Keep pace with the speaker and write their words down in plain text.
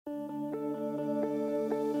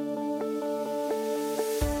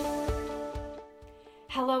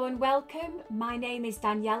Hello and welcome. My name is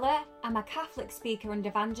Daniela. I'm a Catholic speaker and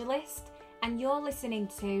evangelist, and you're listening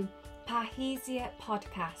to Parrhesia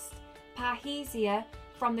Podcast. Parrhesia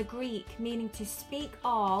from the Greek meaning to speak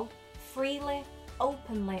all, freely,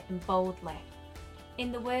 openly and boldly.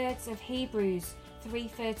 In the words of Hebrews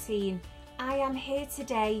 3:13, I am here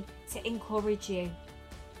today to encourage you.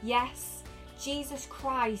 Yes, Jesus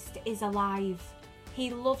Christ is alive. He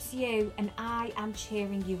loves you and I am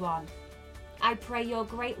cheering you on. I pray you're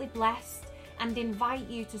greatly blessed and invite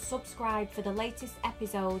you to subscribe for the latest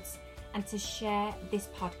episodes and to share this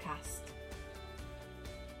podcast.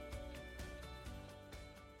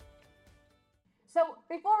 So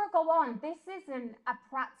before I go on, this isn't a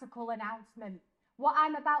practical announcement. What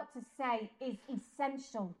I'm about to say is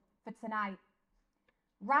essential for tonight.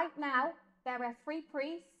 Right now, there are 3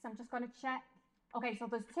 priests. I'm just going to check. Okay, so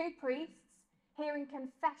there's 2 priests hearing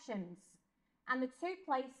confessions. And the 2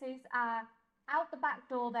 places are out the back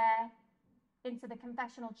door there into the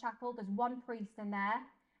confessional chapel. There's 1 priest in there.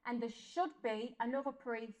 And there should be another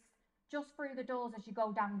priest just through the doors as you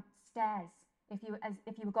go downstairs, if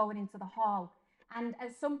you were going into the hall. And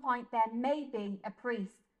at some point, there may be a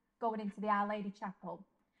priest going into the Our Lady Chapel.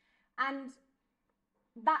 And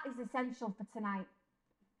that is essential for tonight.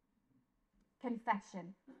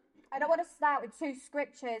 Confession. And I want to start with 2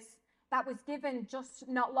 scriptures that was given just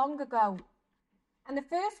not long ago. And the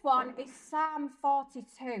first one is Psalm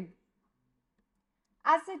 42.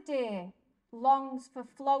 As a deer longs for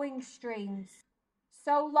flowing streams,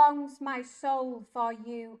 so longs my soul for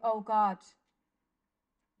you, O God.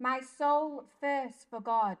 My soul thirsts for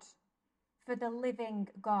God, for the living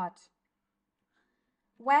God.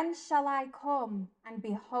 When shall I come and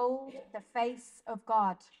behold the face of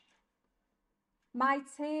God? My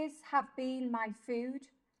tears have been my food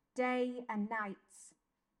day and night,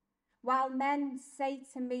 while men say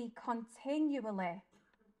to me continually,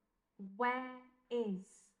 where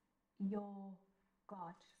is your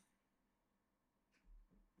God?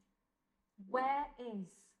 Where is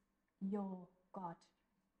your God?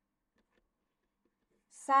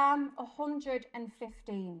 Psalm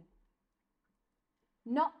 115.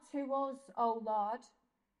 Not to us, O Lord,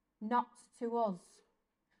 not to us,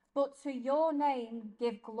 but to your name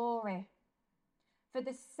give glory, for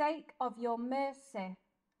the sake of your mercy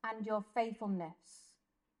and your faithfulness.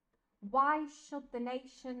 Why should the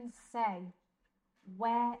nations say,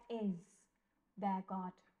 where is their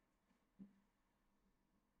God?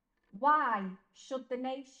 Why should the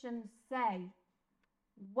nations say,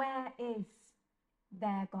 where is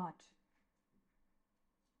their God?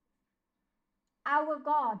 Our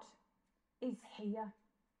God is here.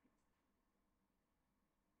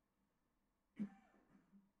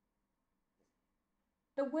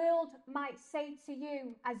 The world might say to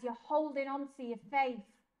you as you're holding on to your faith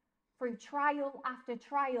through trial after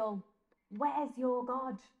trial, where's your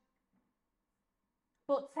God?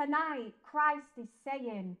 But tonight, Christ is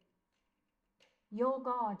saying, your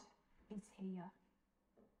God is here.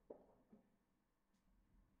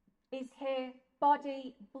 Is here,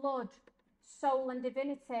 body, blood, soul and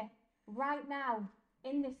divinity, right now,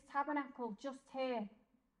 in this tabernacle, just here,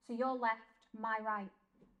 to your left, my right.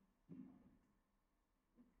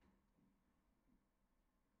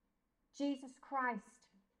 Jesus Christ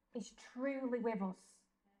is truly with us.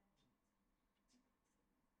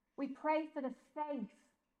 We pray for the faith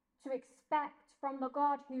to expect from the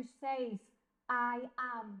God who says, I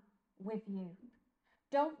am with you.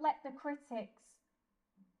 Don't let the critics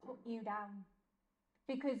put you down,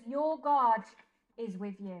 because your God is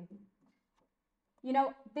with you. You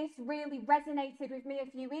know, this really resonated with me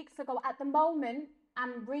a few weeks ago. At the moment,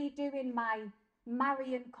 I'm redoing my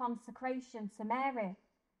Marian consecration to Mary.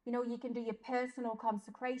 You know, you can do your personal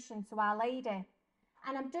consecration to Our Lady.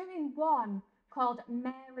 And I'm doing one called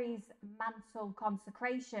Mary's Mantle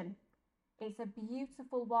Consecration. It's a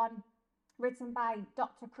beautiful one written by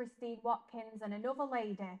Dr. Christine Watkins and another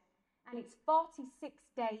lady. And it's 46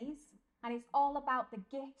 days, and it's all about the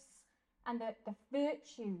gifts and the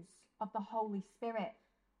virtues of the Holy Spirit.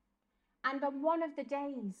 And on one of the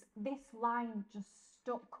days, this line just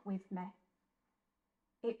stuck with me.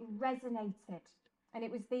 It resonated, and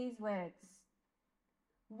it was these words.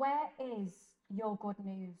 Where is your good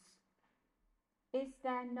news? Is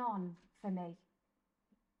there none for me?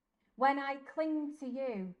 When I cling to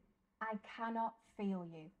you, I cannot feel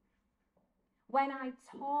you. When I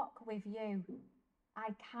talk with you,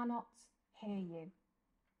 I cannot hear you.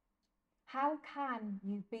 How can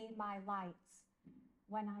you be my light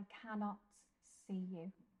when I cannot see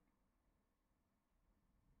you?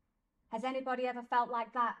 Has anybody ever felt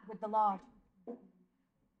like that with the Lord?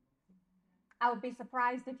 I would be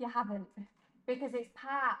surprised if you haven't, because it's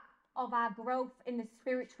part of our growth in the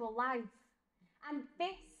spiritual life. And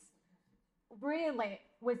this really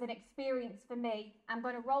was an experience for me. I'm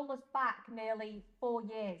going to roll us back nearly 4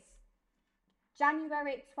 years.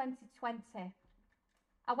 January 2020,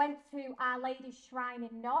 I went to Our Lady's Shrine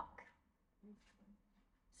in Knock.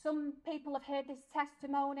 Some people have heard this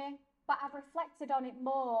testimony, but I've reflected on it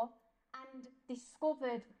more and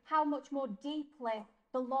discovered how much more deeply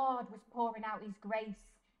the Lord was pouring out his grace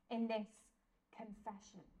in this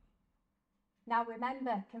confession. Now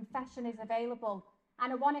remember, confession is available,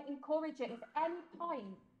 and I want to encourage you, if at any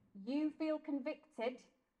point you feel convicted,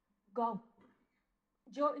 go.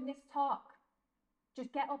 During this talk,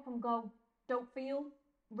 just get up and go. Don't feel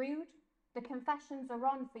rude. The confessions are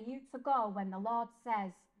on for you to go when the Lord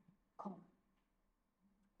says, come.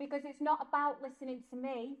 Because it's not about listening to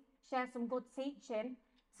me share some good teaching.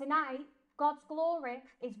 Tonight, God's glory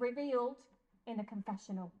is revealed in the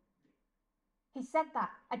confessional. He said that.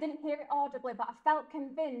 I didn't hear it audibly, but I felt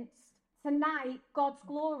convinced tonight God's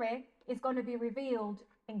glory is going to be revealed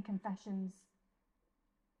in confessions.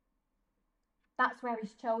 That's where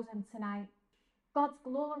he's chosen tonight. God's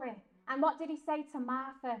glory. And what did he say to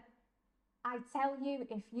Martha? I tell you,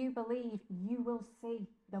 if you believe, you will see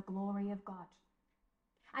the glory of God.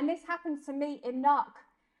 And this happened to me in Knock.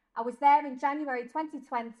 I was there in January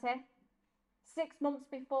 2020, 6 months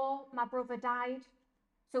before my brother died.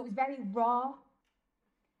 So it was very raw.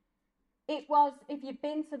 It was, if you've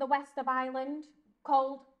been to the west of Ireland,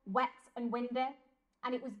 cold, wet and windy,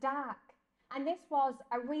 and it was dark. And this was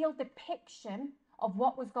a real depiction of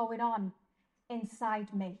what was going on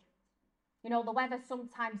inside me. You know, the weather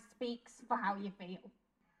sometimes speaks for how you feel.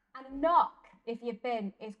 And Knock, if you've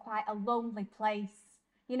been, is quite a lonely place.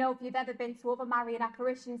 You know, if you've ever been to other Marian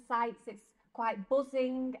apparition sites, it's quite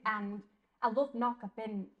buzzing, and I love Knock. I've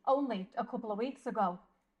been only a couple of weeks ago.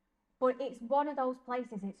 But it's one of those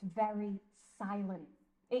places, it's very silent.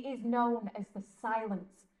 It is known as the silent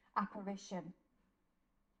apparition.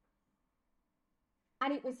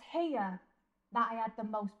 And it was here that I had the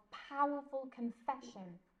most powerful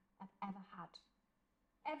confession I've ever had.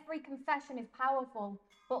 Every confession is powerful,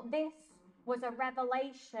 but this was a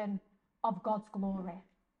revelation of God's glory.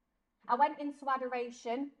 I went into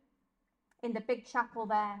adoration in the big chapel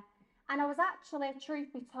there, and I was actually,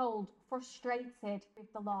 truth be told, frustrated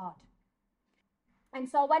with the Lord. And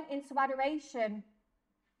so I went into adoration,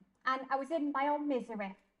 and I was in my own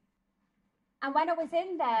misery. And when I was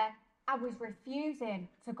in there, I was refusing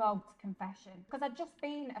to go to confession because I'd just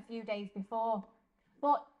been a few days before.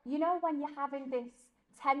 But you know, when you're having this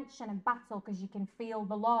tension and battle because you can feel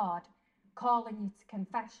the Lord calling you to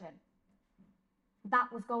confession, that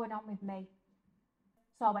was going on with me.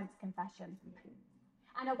 So I went to confession.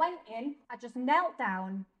 And I went in, I just knelt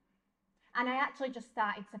down, and I actually just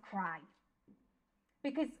started to cry.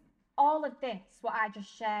 Because all of this, what I just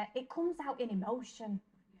shared, it comes out in emotion.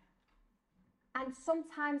 And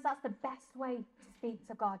sometimes that's the best way to speak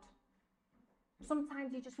to God.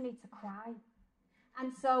 Sometimes you just need to cry.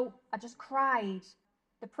 And so I just cried.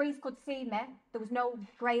 The priest could see me. There was no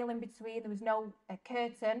grail in between. There was no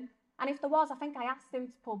curtain. And if there was, I think I asked him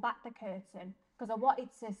to pull back the curtain because I wanted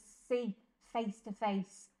to see face to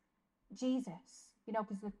face Jesus, you know,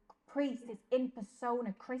 because the priest is in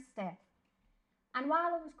persona Christi. And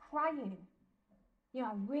while I was crying, you know,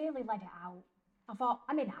 I really let it out. I thought,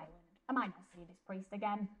 I'm in Ireland. I might not see this priest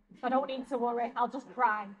again. I don't need to worry. I'll just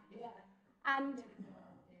cry. And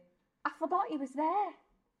I forgot he was there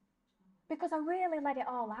because I really let it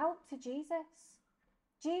all out to Jesus.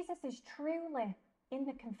 Jesus is truly in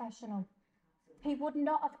the confessional. He would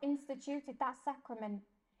not have instituted that sacrament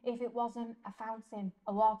if it wasn't a fountain,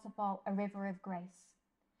 a waterfall, a river of grace.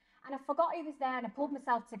 And I forgot he was there, and I pulled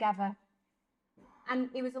myself together. And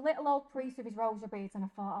he was a little old priest with his rosary beads, and I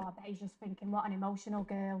thought, oh, I bet he's just thinking, what an emotional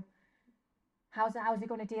girl. How's he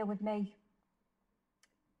going to deal with me?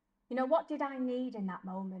 You know, what did I need in that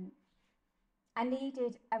moment? I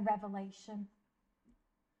needed a revelation.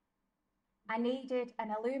 I needed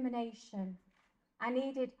an illumination. I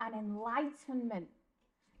needed an enlightenment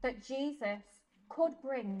that Jesus could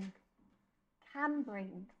bring, can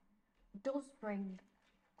bring, does bring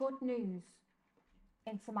good news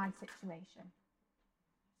into my situation.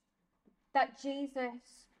 That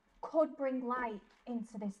Jesus could bring light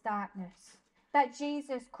into this darkness. That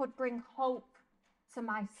Jesus could bring hope to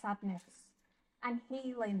my sadness and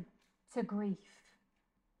healing to grief.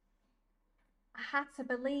 I had to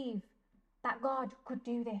believe that God could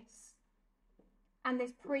do this. And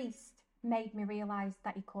this priest made me realise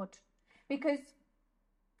that he could. Because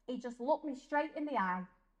he just looked me straight in the eye.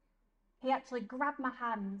 He actually grabbed my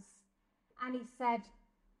hands and he said,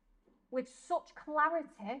 with such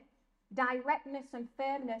clarity, directness and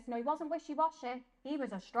firmness. No, he wasn't wishy-washy. He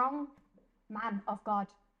was a strong man of God.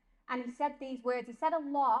 And he said these words. He said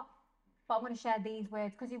a lot, but I'm going to share these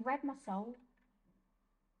words because he read my soul.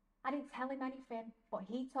 I didn't tell him anything, but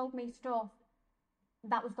he told me stuff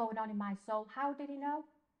that was going on in my soul. How did he know?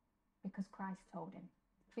 Because Christ told him.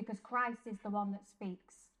 Because Christ is the one that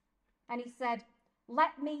speaks. And he said,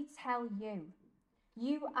 let me tell you,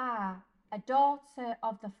 you are a daughter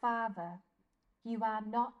of the Father. You are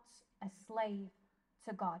not a slave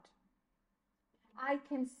to God. I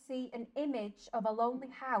can see an image of a lonely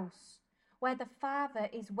house where the father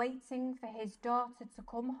is waiting for his daughter to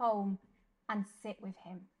come home and sit with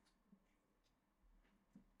him.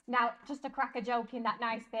 Now, just to crack a joke in that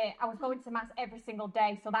nice bit, I was going to mass every single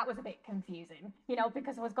day, so that was a bit confusing,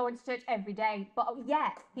 because I was going to church every day. But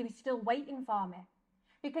yet, he was still waiting for me.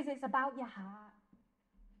 Because it's about your heart.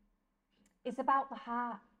 It's about the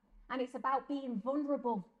heart. And it's about being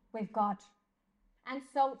vulnerable with God. And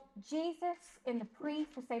so Jesus in the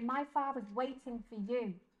priest will say, my Father's waiting for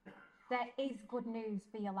you. There is good news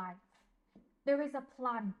for your life. There is a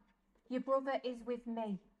plan. Your brother is with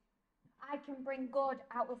me. I can bring good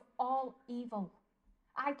out of all evil.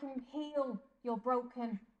 I can heal your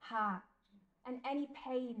broken heart and any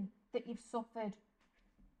pain that you've suffered.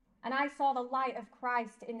 And I saw the light of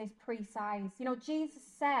Christ in this priest's eyes. Jesus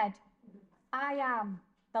said, I am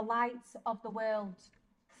the light of the world.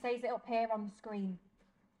 Says it up here on the screen.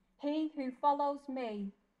 He who follows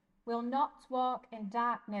me will not walk in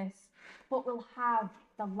darkness, but will have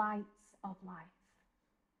the light of life.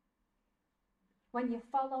 When you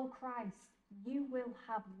follow Christ, you will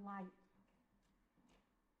have light.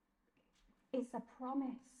 It's a promise.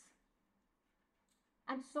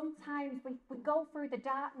 And sometimes we go through the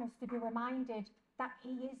darkness to be reminded that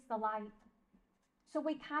he is the light. So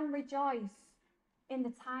we can rejoice in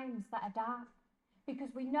the times that are dark. Because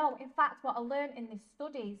we know, in fact, what I learned in these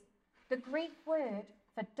studies, the Greek word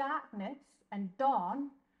for darkness and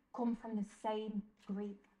dawn come from the same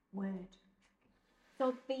Greek word.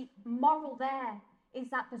 So the moral there is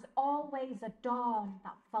that there's always a dawn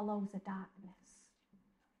that follows a darkness.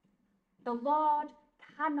 The Lord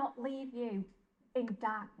cannot leave you in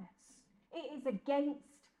darkness. It is against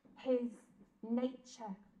his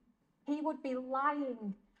nature. He would be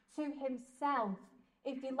lying to himself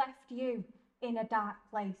if he left you in a dark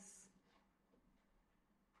place.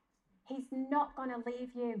 He's not going to leave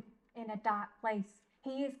you in a dark place.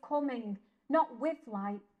 He is coming not with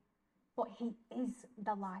light, but he is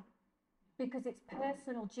the light. Because it's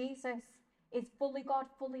personal. Jesus is fully God,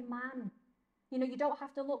 fully man. You don't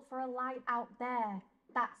have to look for a light out there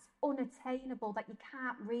that's unattainable, that you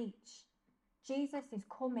can't reach. Jesus is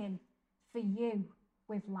coming for you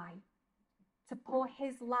with light, to pour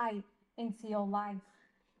his light into your life.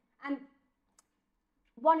 And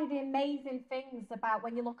one of the amazing things about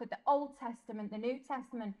when you look at the Old Testament, the New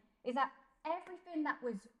Testament, is that everything that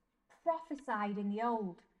was prophesied in the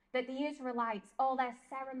Old, that the Israelites, all their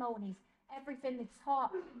ceremonies, everything they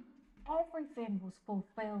taught, everything was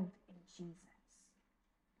fulfilled in Jesus.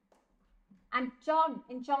 And John,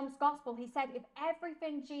 in John's Gospel, he said if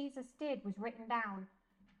everything Jesus did was written down,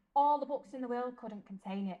 all the books in the world couldn't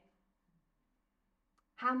contain it.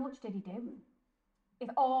 How much did he do? If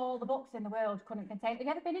all the books in the world couldn't contain it. Have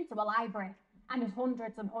you ever been into a library and there's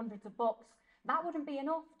hundreds and hundreds of books? That wouldn't be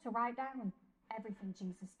enough to write down everything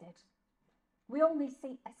Jesus did. We only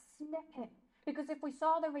see a snippet, because if we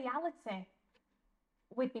saw the reality,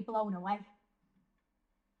 we'd be blown away.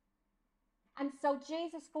 And so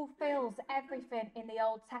Jesus fulfills everything in the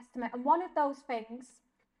Old Testament. And one of those things,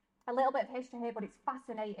 a little bit of history here, but it's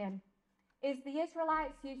fascinating, is the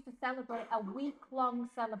Israelites used to celebrate a week-long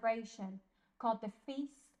celebration called the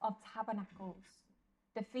Feast of Tabernacles,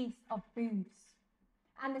 the Feast of Booths.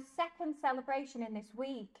 And the second celebration in this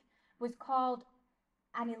week was called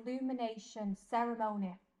an illumination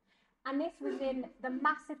ceremony. And this was in the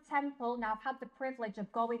massive temple. Now, I've had the privilege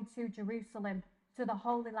of going to Jerusalem, to the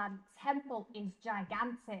Holy Land. Temple is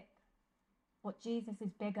gigantic, but Jesus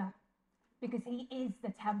is bigger because he is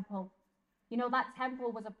the temple. That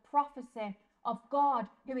temple was a prophecy of God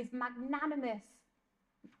who is magnanimous,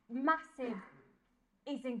 massive,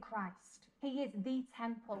 is in Christ. He is the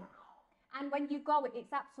temple. And when you go,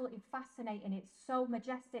 it's absolutely fascinating. It's so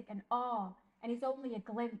majestic and awe, and it's only a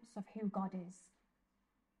glimpse of who God is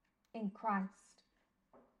in Christ.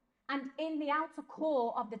 And in the outer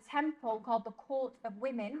court of the temple, called the Court of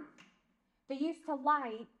Women, they used to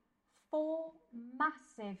light 4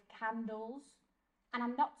 massive candles. And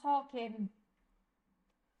I'm not talking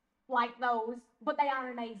like those, but they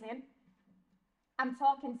are amazing. I'm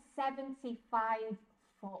talking 75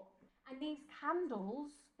 foot. And these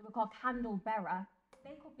candles, they were called candle bearer,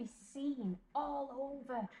 they could be seen all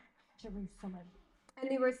over Jerusalem.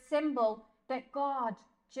 And they were a symbol that God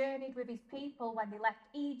journeyed with his people when they left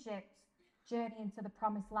Egypt, journeying to the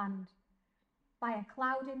promised land, by a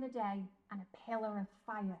cloud in the day and a pillar of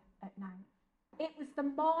fire at night. It was the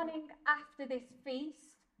morning after this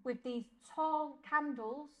feast, with these tall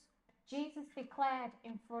candles, Jesus declared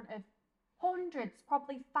in front of hundreds,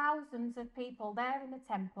 probably thousands of people there in the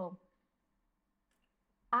temple,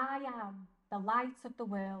 I am the light of the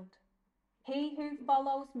world. He who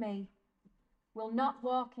follows me will not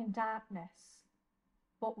walk in darkness,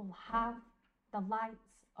 but will have the light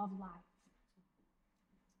of life.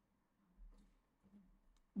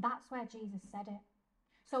 That's where Jesus said it.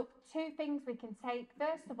 So 2 things we can take.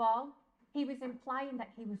 First of all, he was implying that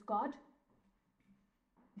he was God,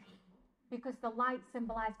 because the light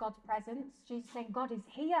symbolized God's presence. Jesus saying, God is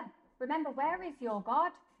here. Remember, where is your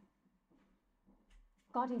God?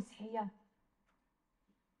 God is here.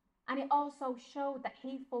 And it also showed that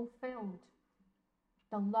he fulfilled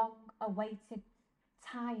the long-awaited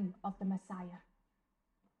time of the Messiah.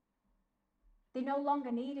 They no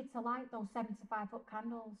longer needed to light those 75-foot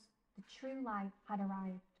candles. The true light had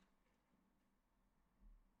arrived.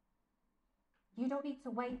 You don't need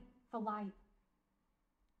to wait for light.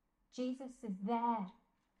 Jesus is there.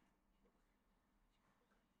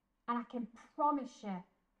 And I can promise you,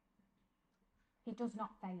 he does not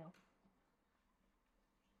fail.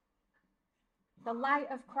 The light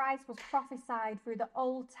of Christ was prophesied through the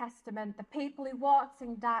Old Testament. The people who walked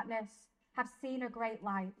in darkness have seen a great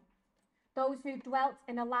light. Those who dwelt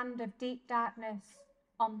in a land of deep darkness,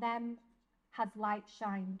 on them has light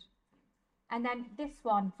shined. And then this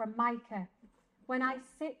one from Micah. When I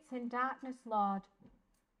sit in darkness, Lord,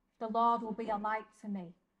 the Lord will be a light to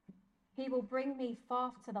me. He will bring me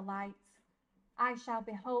forth to the light. I shall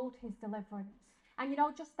behold his deliverance. And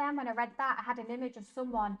just then when I read that, I had an image of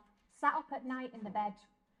someone sat up at night in the bed.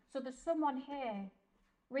 So there's someone here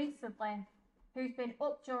recently who's been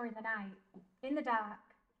up during the night, in the dark,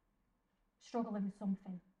 struggling with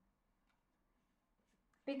something.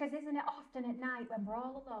 Because isn't it often at night when we're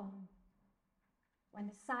all alone, when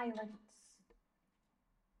there's silence,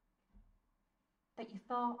 that your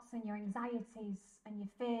thoughts and your anxieties and your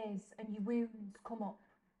fears and your wounds come up?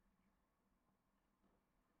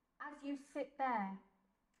 As you sit there,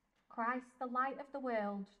 Christ, the light of the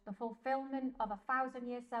world, the fulfillment of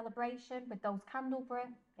 1,000-year celebration with those candelabra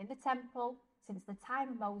in the temple since the time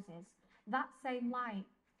of Moses, that same light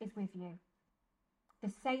is with you.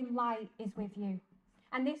 The same light is with you.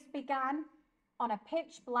 And this began on a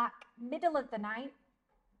pitch black middle of the night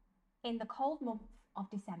in the cold month of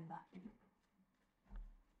December.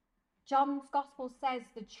 John's Gospel says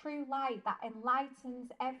the true light that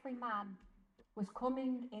enlightens every man was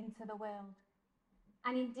coming into the world,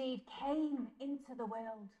 and indeed came into the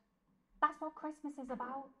world. That's what Christmas is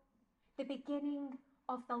about. The beginning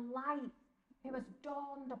of the light who has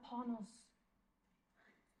dawned upon us.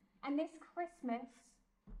 And this Christmas,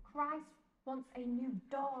 Christ wants a new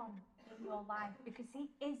dawn in your life because he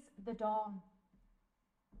is the dawn.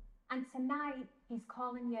 And tonight, he's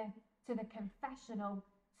calling you to the confessional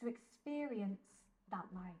to experience that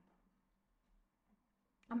light.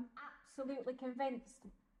 I'm absolutely convinced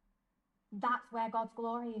that's where God's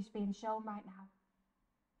glory is being shown right now.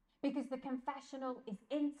 Because the confessional is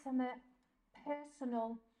intimate,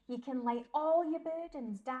 personal. You can lay all your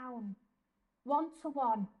burdens down,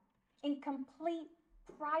 one-to-one, in complete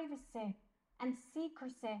privacy and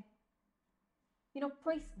secrecy.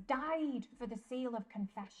 Priests died for the seal of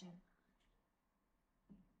confession.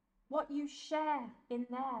 What you share in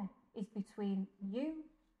there is between you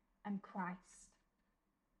and Christ.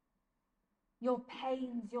 Your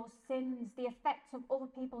pains, your sins, the effects of other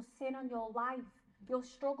people's sin on your life, your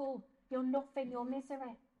struggle, your nothing, your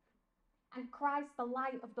misery. And Christ, the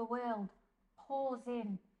light of the world, pours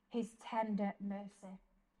in his tender mercy.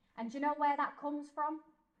 And do you know where that comes from?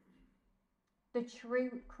 The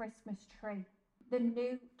true Christmas tree, the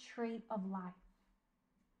new tree of life,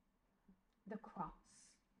 the cross.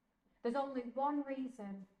 There's only one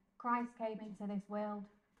reason Christ came into this world.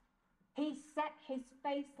 He set his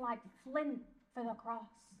face like flint for the cross,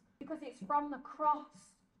 because it's from the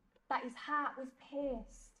cross that his heart was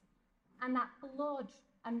pierced and that blood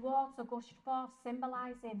and water gushed forth,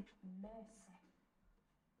 symbolizing mercy.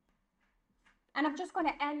 And I'm just going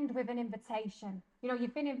to end with an invitation.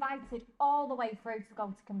 You've been invited all the way through to go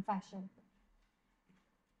to confession.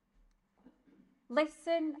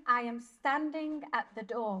 Listen, I am standing at the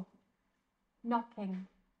door, knocking.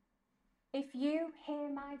 If you hear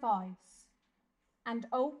my voice and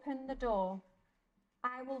open the door,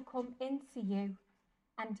 I will come into you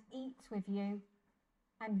and eat with you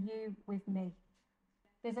and you with me.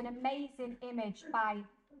 There's an amazing image by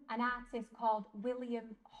an artist called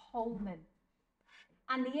William Holman.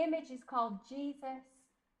 And the image is called Jesus,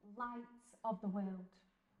 Light of the World.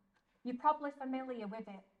 You're probably familiar with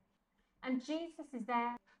it. And Jesus is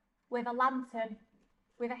there with a lantern,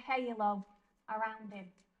 with a halo around him,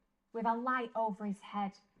 with a light over his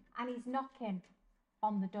head, and he's knocking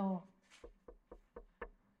on the door.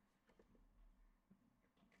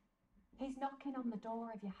 He's knocking on the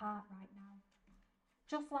door of your heart right now,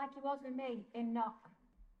 just like he was with me in Knock.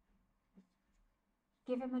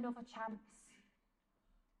 Give him another chance.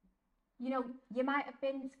 You know, you might have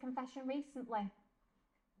been to confession recently.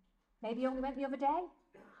 Maybe you only went the other day.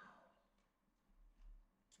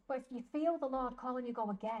 But if you feel the Lord calling you,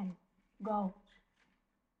 go again. Go.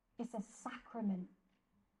 It's a sacrament.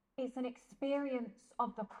 It's an experience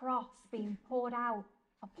of the cross being poured out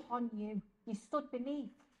upon you. You stood beneath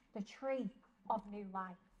the tree of new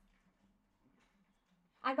life.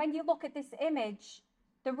 And when you look at this image,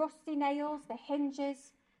 the rusty nails, the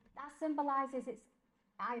hinges, that symbolises it's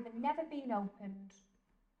either never been opened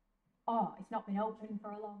or it's not been opened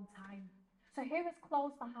for a long time. So who has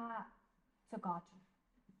closed the heart to God?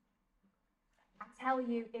 I tell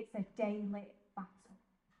you, it's a daily battle.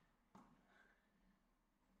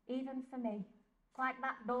 Even for me, it's like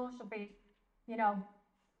that door should be,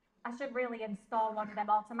 I should really install one of them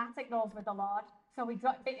automatic doors with the Lord, so we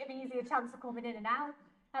got a bit of an easier chance of coming in and out.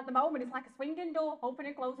 At the moment, it's like a swinging door,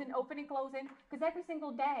 opening, closing, because every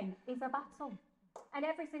single day is a battle. And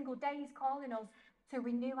every single day he's calling us to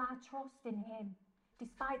renew our trust in him,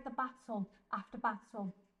 despite the battle after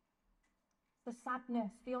battle. The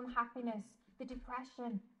sadness, the unhappiness, the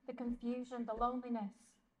depression, the confusion, the loneliness.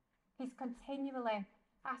 He's continually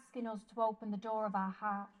asking us to open the door of our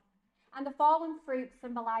heart. And the fallen fruit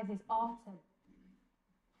symbolises autumn.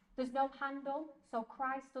 There's no handle, so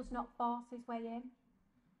Christ does not force his way in.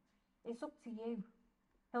 It's up to you.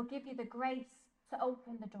 He'll give you the grace to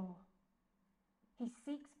open the door. He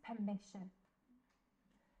seeks permission.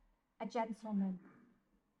 A gentleman.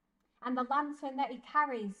 And the lantern that he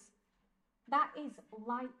carries, that is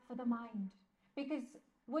light for the mind. Because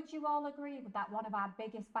would you all agree that one of our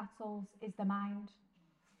biggest battles is the mind?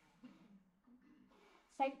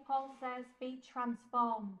 St. Paul says, be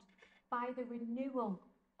transformed by the renewal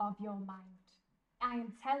of your mind. I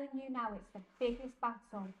am telling you now, it's the biggest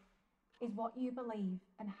battle, is what you believe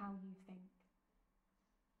and how you think.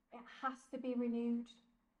 It has to be renewed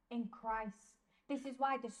in Christ. This is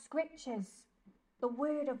why the scriptures, the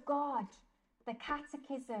word of God, the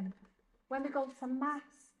catechism, when we go to Mass,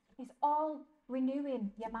 is all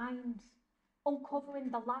renewing your mind,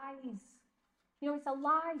 uncovering the lies. It's a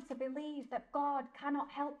lie to believe that God cannot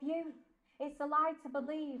help you. It's a lie to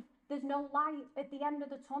believe there's no light at the end of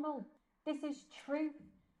the tunnel. This is truth,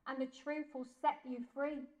 and the truth will set you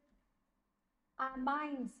free. Our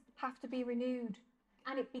minds have to be renewed,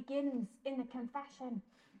 and it begins in the confession.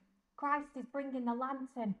 Christ is bringing the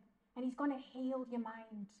lantern, and he's going to heal your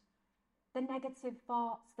mind. The negative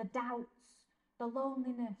thoughts, the doubts, the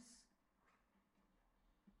loneliness.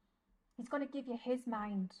 He's going to give you his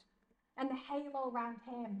mind. And the halo around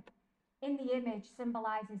him in the image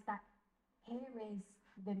symbolises that here is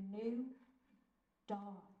the new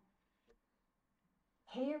dawn.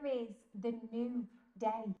 Here is the new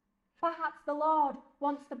day. Perhaps the Lord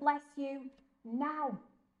wants to bless you now.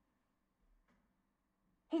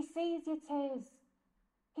 He sees your tears.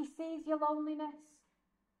 He sees your loneliness.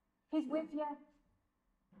 He's with you.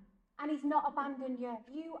 And he's not abandoned you.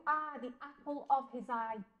 You are the apple of his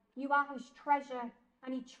eye. You are his treasure.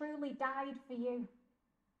 And he truly died for you.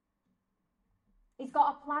 He's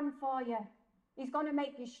got a plan for you. He's going to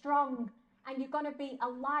make you strong. And you're going to be a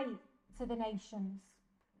light to the nations.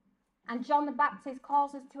 And John the Baptist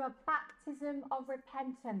calls us to a baptism of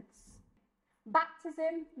repentance.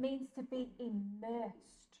 Baptism means to be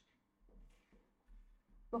immersed.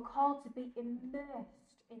 We're called to be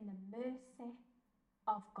immersed in the mercy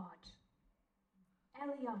of God.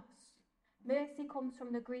 Elios. Mercy comes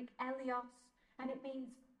from the Greek elios, and it means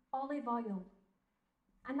olive oil.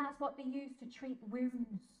 And that's what they use to treat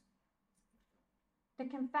wounds. The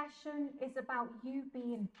confession is about you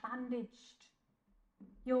being bandaged,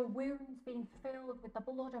 your wounds being filled with the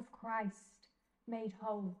blood of Christ, made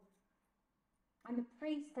whole. And the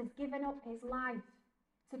priest has given up his life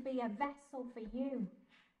to be a vessel for you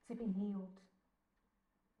to be healed.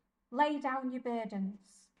 Lay down your burdens.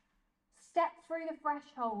 Step through the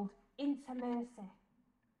threshold into mercy,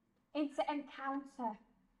 into encounter,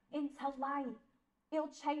 into light. It'll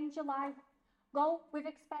change your life. Go with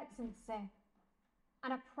expectancy.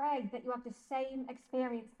 And I pray that you have the same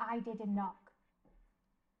experience I did in Knock.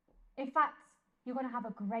 In fact, you're going to have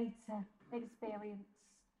a greater experience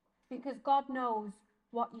because God knows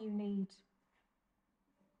what you need.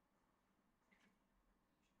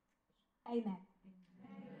 Amen.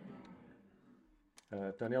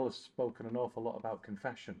 Danielle has spoken an awful lot about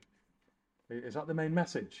confession. Is that the main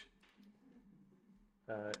message?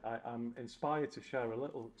 I'm inspired to share a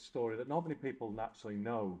little story that not many people naturally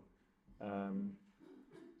know.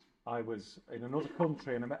 I was in another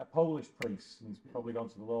country and I met a Polish priest, and he's probably gone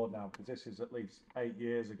to the Lord now because this is at least 8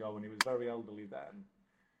 years ago, and he was very elderly then.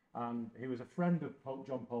 And he was a friend of Pope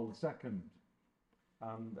John Paul II,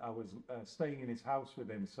 and I was staying in his house with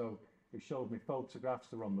him, so he showed me photographs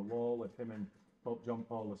that were on the wall of him and Pope John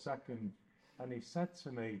Paul II, and he said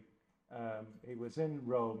to me, he was in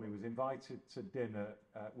Rome, he was invited to dinner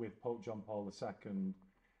with Pope John Paul II,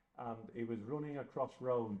 and he was running across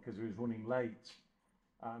Rome because he was running late,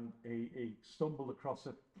 and he stumbled across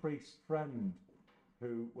a priest friend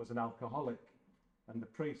who was an alcoholic, and the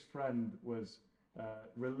priest friend was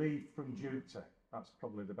relieved from duty. That's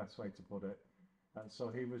probably the best way to put it. And so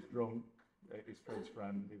he was drunk, his priest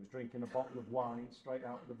friend. He was drinking a bottle of wine straight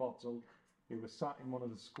out of the bottle. He was sat in one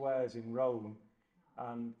of the squares in Rome,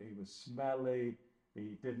 and he was smelly,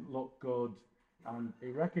 he didn't look good, and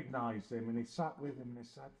he recognised him, and he sat with him, and he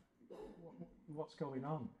said, what's going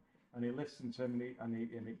on? And he listened to him, and he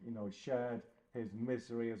shared his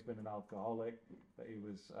misery as being an alcoholic, that he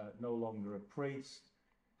was no longer a priest.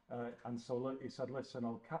 And so he said, listen,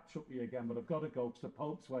 I'll catch up with you again, but I've got to go because the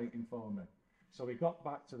Pope's waiting for me. So he got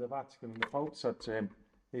back to the Vatican, and the Pope said to him,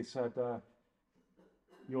 he said,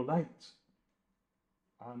 you're late.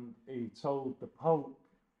 And he told the Pope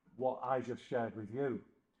what I just shared with you.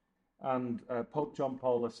 And Pope John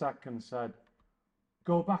Paul II said,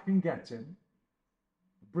 go back and get him,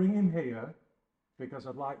 bring him here, because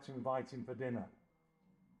I'd like to invite him for dinner.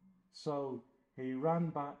 So he ran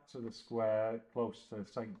back to the square close to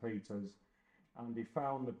St. Peter's, and he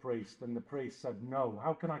found the priest, and the priest said, no,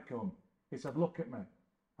 how can I come? He said, look at me,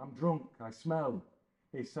 I'm drunk, I smell.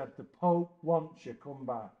 He said, the Pope wants you, come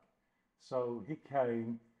back. So he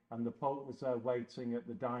came, and the Pope was there waiting at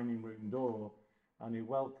the dining room door, and he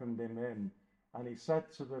welcomed him in, and he said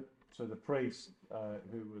to the priest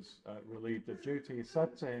who was relieved of duty, he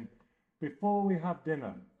said to him, before we have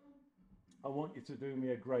dinner, I want you to do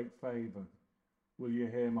me a great favour. Will you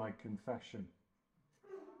hear my confession?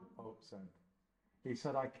 The Pope said. He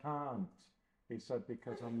said, I can't. He said,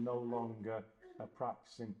 because I'm no longer a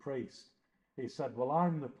practicing priest. He said, well,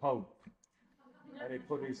 I'm the Pope. And he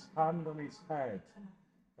put his hand on his head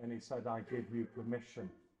and he said, I give you permission.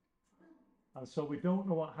 And so we don't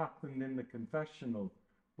know what happened in the confessional,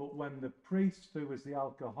 but when the priest who was the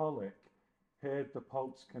alcoholic heard the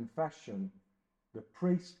Pope's confession, the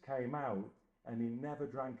priest came out and he never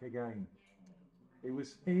drank again. He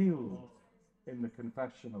was healed in the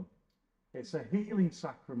confessional. It's a healing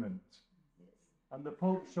sacrament. And the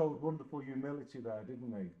Pope showed wonderful humility there,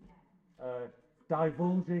 didn't he?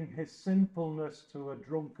 Divulging his sinfulness to a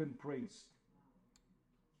drunken priest.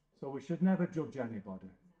 So we should never judge anybody.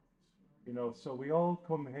 So we all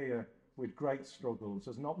come here with great struggles.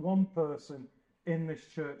 There's not one person in this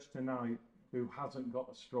church tonight who hasn't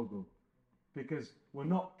got a struggle, because we're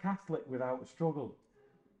not Catholic without a struggle.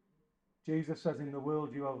 Jesus says, in the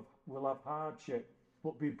world you will have hardship,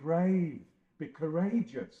 but be brave, be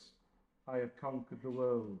courageous. I have conquered the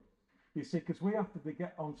world. You see, because we have to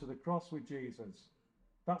get onto the cross with Jesus.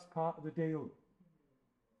 That's part of the deal.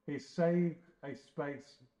 He saved a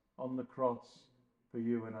space on the cross for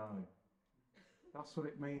you and I. That's what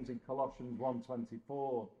it means in Colossians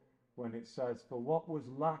 1:24, when it says, for what was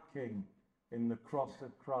lacking in the cross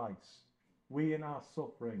of Christ, we in our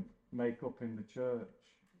suffering make up in the church.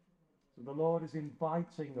 So the Lord is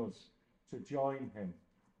inviting us to join him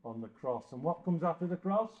on the cross. And what comes after the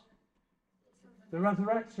cross? The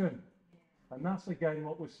resurrection. And that's again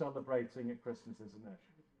what we're celebrating at Christmas, isn't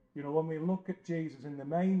it? When we look at Jesus in the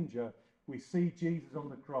manger, we see Jesus on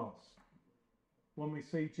the cross. When we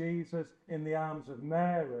see Jesus in the arms of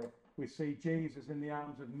Mary, we see Jesus in the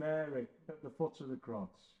arms of Mary at the foot of the cross.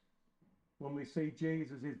 When we see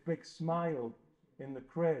Jesus, his big smile in the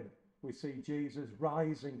crib, we see Jesus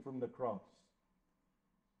rising from the cross.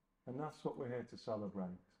 And that's what we're here to celebrate.